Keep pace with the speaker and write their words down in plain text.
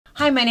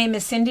my name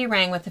is Cindy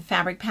Rang with the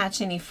Fabric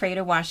Patch in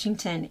Ephrata,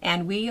 Washington,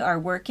 and we are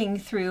working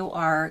through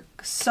our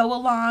sew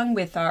along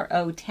with our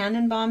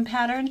Tannenbaum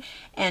pattern,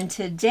 and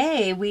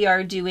today we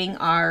are doing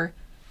our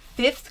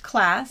 5th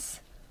class,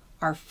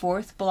 our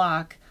 4th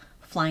block,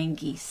 Flying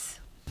Geese.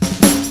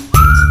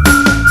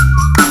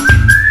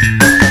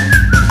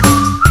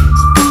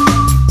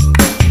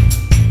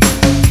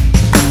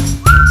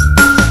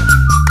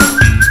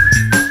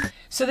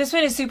 So this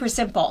one is super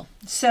simple.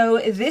 So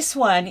this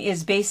one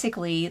is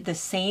basically the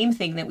same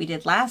thing that we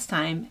did last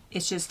time.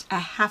 It's just a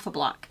half a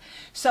block.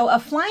 So a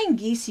flying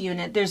geese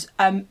unit, there's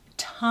a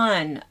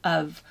ton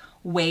of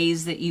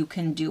ways that you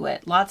can do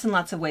it. Lots and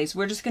lots of ways.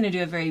 We're just going to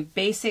do a very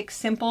basic,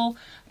 simple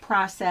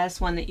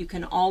process, one that you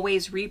can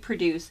always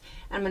reproduce.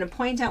 I'm going to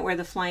point out where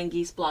the flying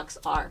geese blocks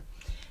are.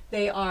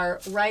 They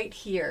are right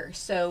here.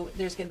 So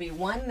there's going to be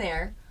one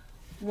there,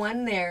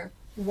 one there,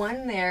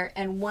 one there,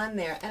 and one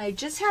there. And I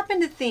just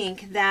happen to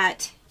think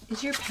that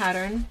is your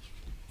pattern.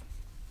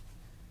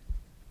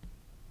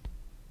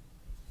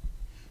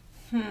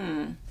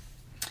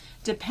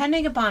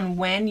 Depending upon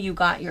when you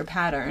got your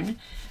pattern,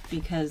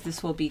 because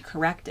this will be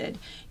corrected,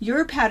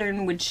 your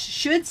pattern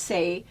should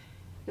say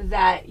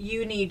that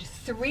you need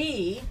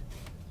 3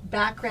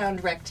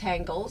 background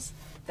rectangles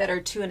that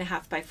are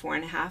 2.5 by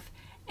 4.5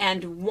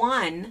 and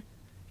 1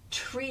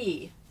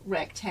 tree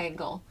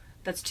rectangle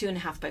that's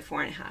 2.5 by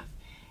 4.5.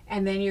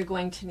 And then you're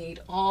going to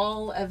need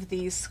all of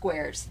these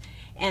squares.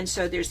 And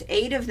so there's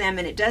 8 of them,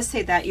 and it does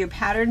say that your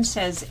pattern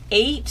says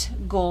 8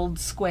 gold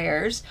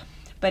squares,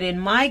 but in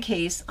my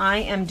case I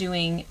am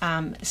doing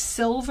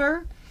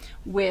silver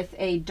with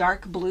a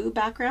dark blue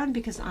background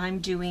because I'm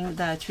doing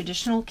the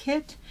traditional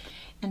kit.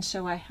 And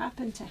so I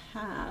happen to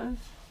have,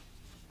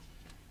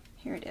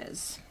 here it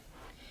is.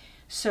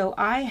 So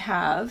I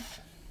have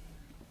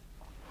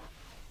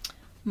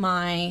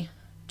my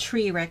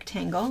tree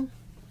rectangle.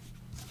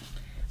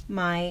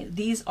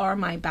 These are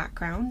my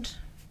background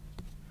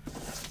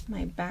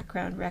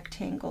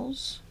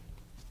rectangles,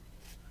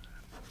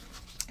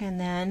 and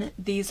then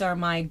these are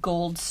my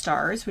gold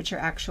stars, which are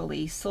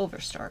actually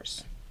silver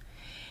stars.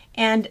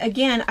 And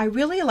again, I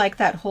really like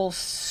that whole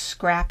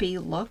scrappy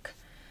look,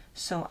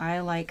 so I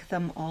like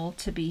them all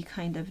to be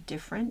kind of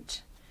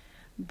different,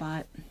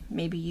 but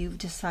maybe you've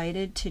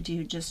decided to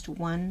do just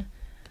one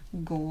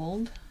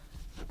gold,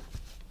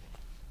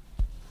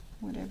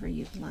 whatever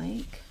you'd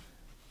like.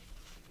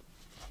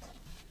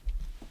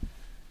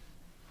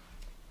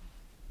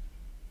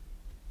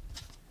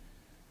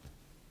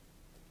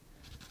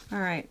 All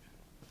right,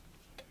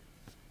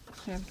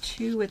 so I have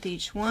 2 with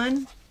each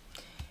one.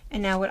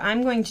 And now what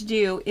I'm going to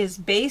do is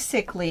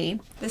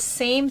basically the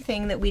same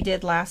thing that we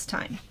did last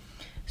time.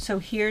 So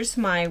here's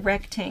my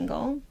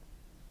rectangle.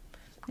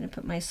 I'm going to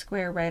put my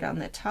square right on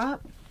the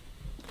top.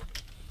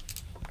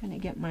 I'm going to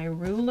get my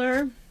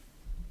ruler,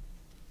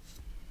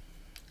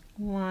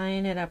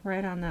 line it up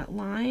right on that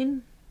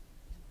line,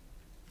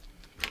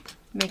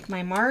 make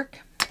my mark.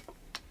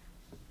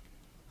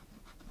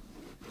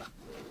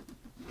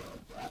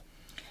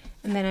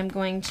 And then I'm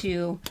going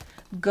to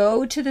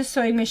go to the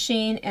sewing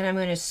machine and I'm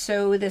going to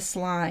sew this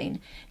line.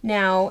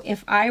 Now,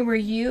 if I were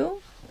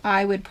you,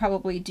 I would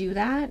probably do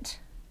that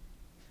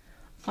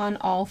on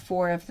all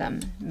 4 of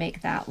them.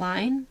 Make that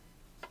line.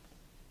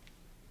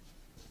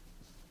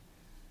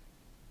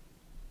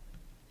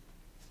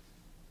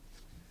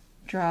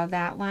 Draw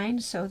that line,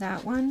 sew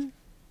that one.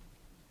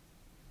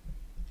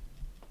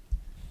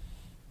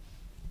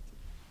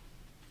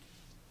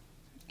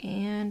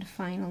 And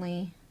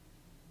finally,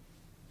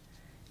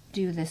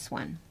 do this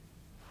one.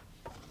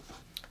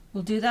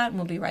 We'll do that and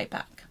we'll be right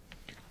back.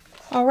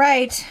 All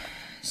right,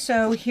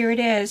 so here it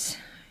is,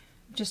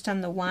 just on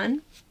the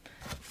one.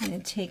 I'm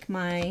going to take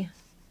my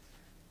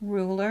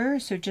ruler,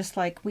 so just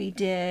like we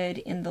did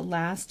in the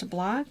last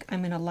block,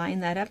 I'm going to line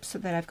that up so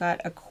that I've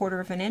got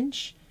 1/4 of an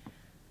inch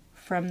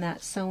from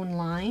that sewn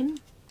line.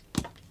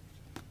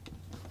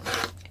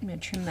 I'm going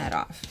to trim that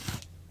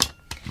off.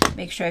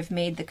 Make sure I've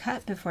made the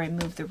cut before I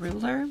move the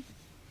ruler.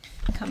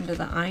 Come to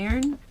the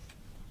iron.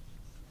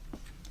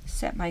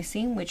 Set my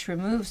seam, which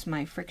removes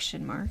my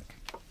friction mark.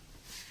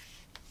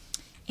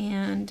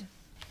 And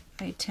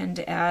I tend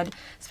to add,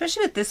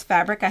 especially with this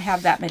fabric, I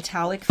have that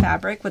metallic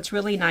fabric. What's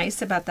really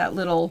nice about that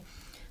little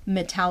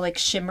metallic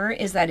shimmer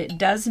is that it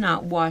does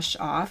not wash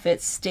off.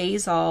 It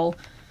stays all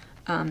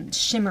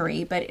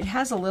shimmery, but it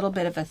has a little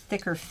bit of a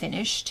thicker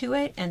finish to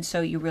it, and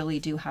so you really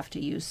do have to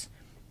use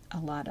a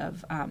lot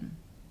of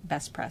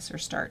best press or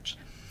starch.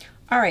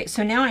 All right,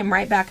 so now I'm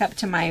right back up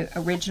to my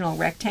original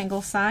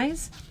rectangle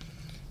size.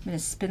 I'm going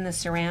to spin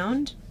this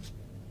around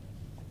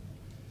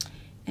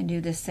and do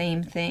the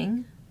same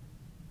thing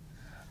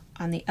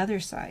on the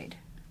other side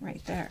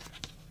right there.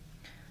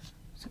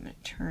 So I'm going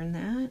to turn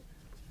that,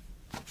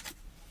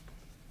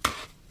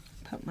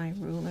 put my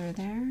ruler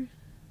there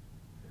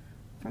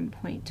from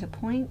point to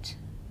point.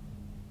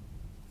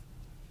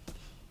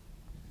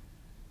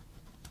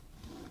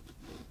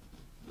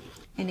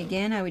 And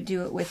again, I would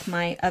do it with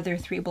my other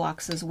 3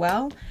 blocks as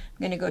well. I'm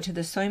going to go to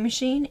the sewing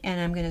machine and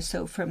I'm going to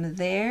sew from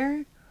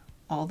there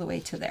all the way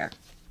to there.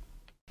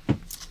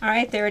 All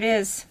right, there it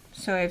is.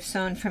 So I've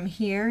sewn from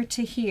here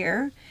to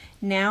here.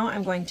 Now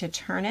I'm going to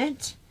turn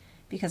it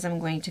because I'm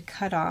going to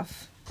cut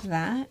off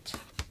that.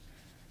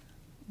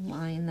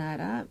 Line that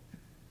up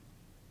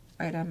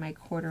right on my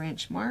 1/4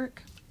 inch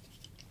mark.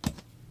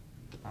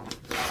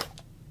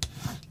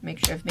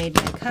 Make sure I've made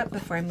my cut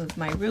before I move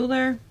my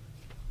ruler.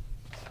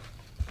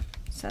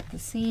 Set the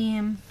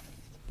seam.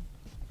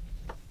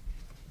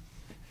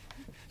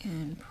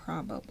 And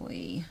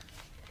probably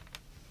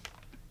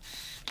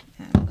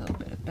add a little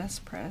bit of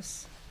best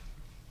press.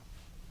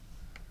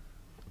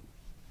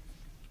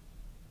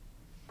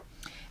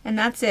 And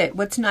that's it.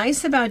 What's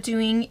nice about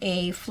doing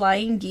a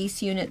flying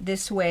geese unit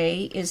this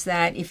way is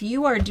that if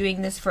you are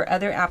doing this for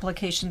other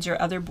applications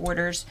or other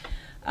borders,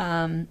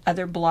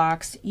 other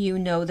blocks, you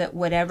know that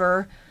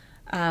whatever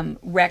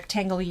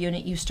rectangle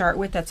unit you start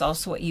with, that's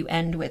also what you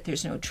end with.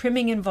 There's no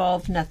trimming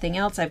involved, nothing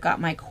else. I've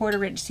got my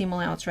 1/4 inch seam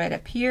allowance right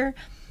up here,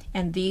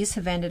 and these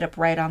have ended up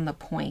right on the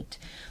point.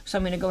 So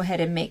I'm going to go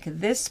ahead and make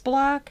this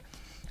block.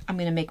 I'm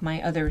going to make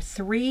my other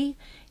 3,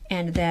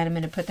 and then I'm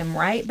going to put them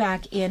right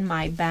back in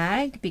my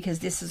bag because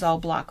this is all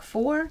block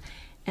 4,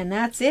 and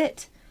that's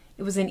it.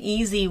 It was an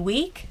easy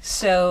week,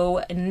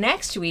 so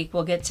next week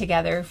we'll get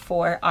together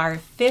for our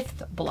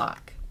 5th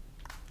block.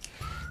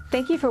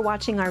 Thank you for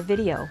watching our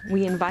video.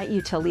 We invite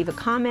you to leave a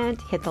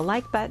comment, hit the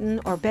like button,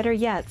 or better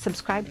yet,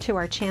 subscribe to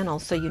our channel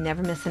so you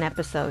never miss an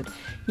episode.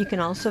 You can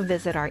also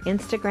visit our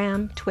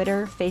Instagram,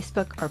 Twitter,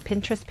 Facebook, or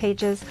Pinterest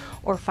pages,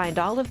 or find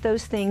all of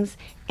those things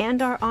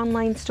and our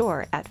online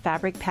store at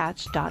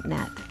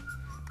fabricpatch.net.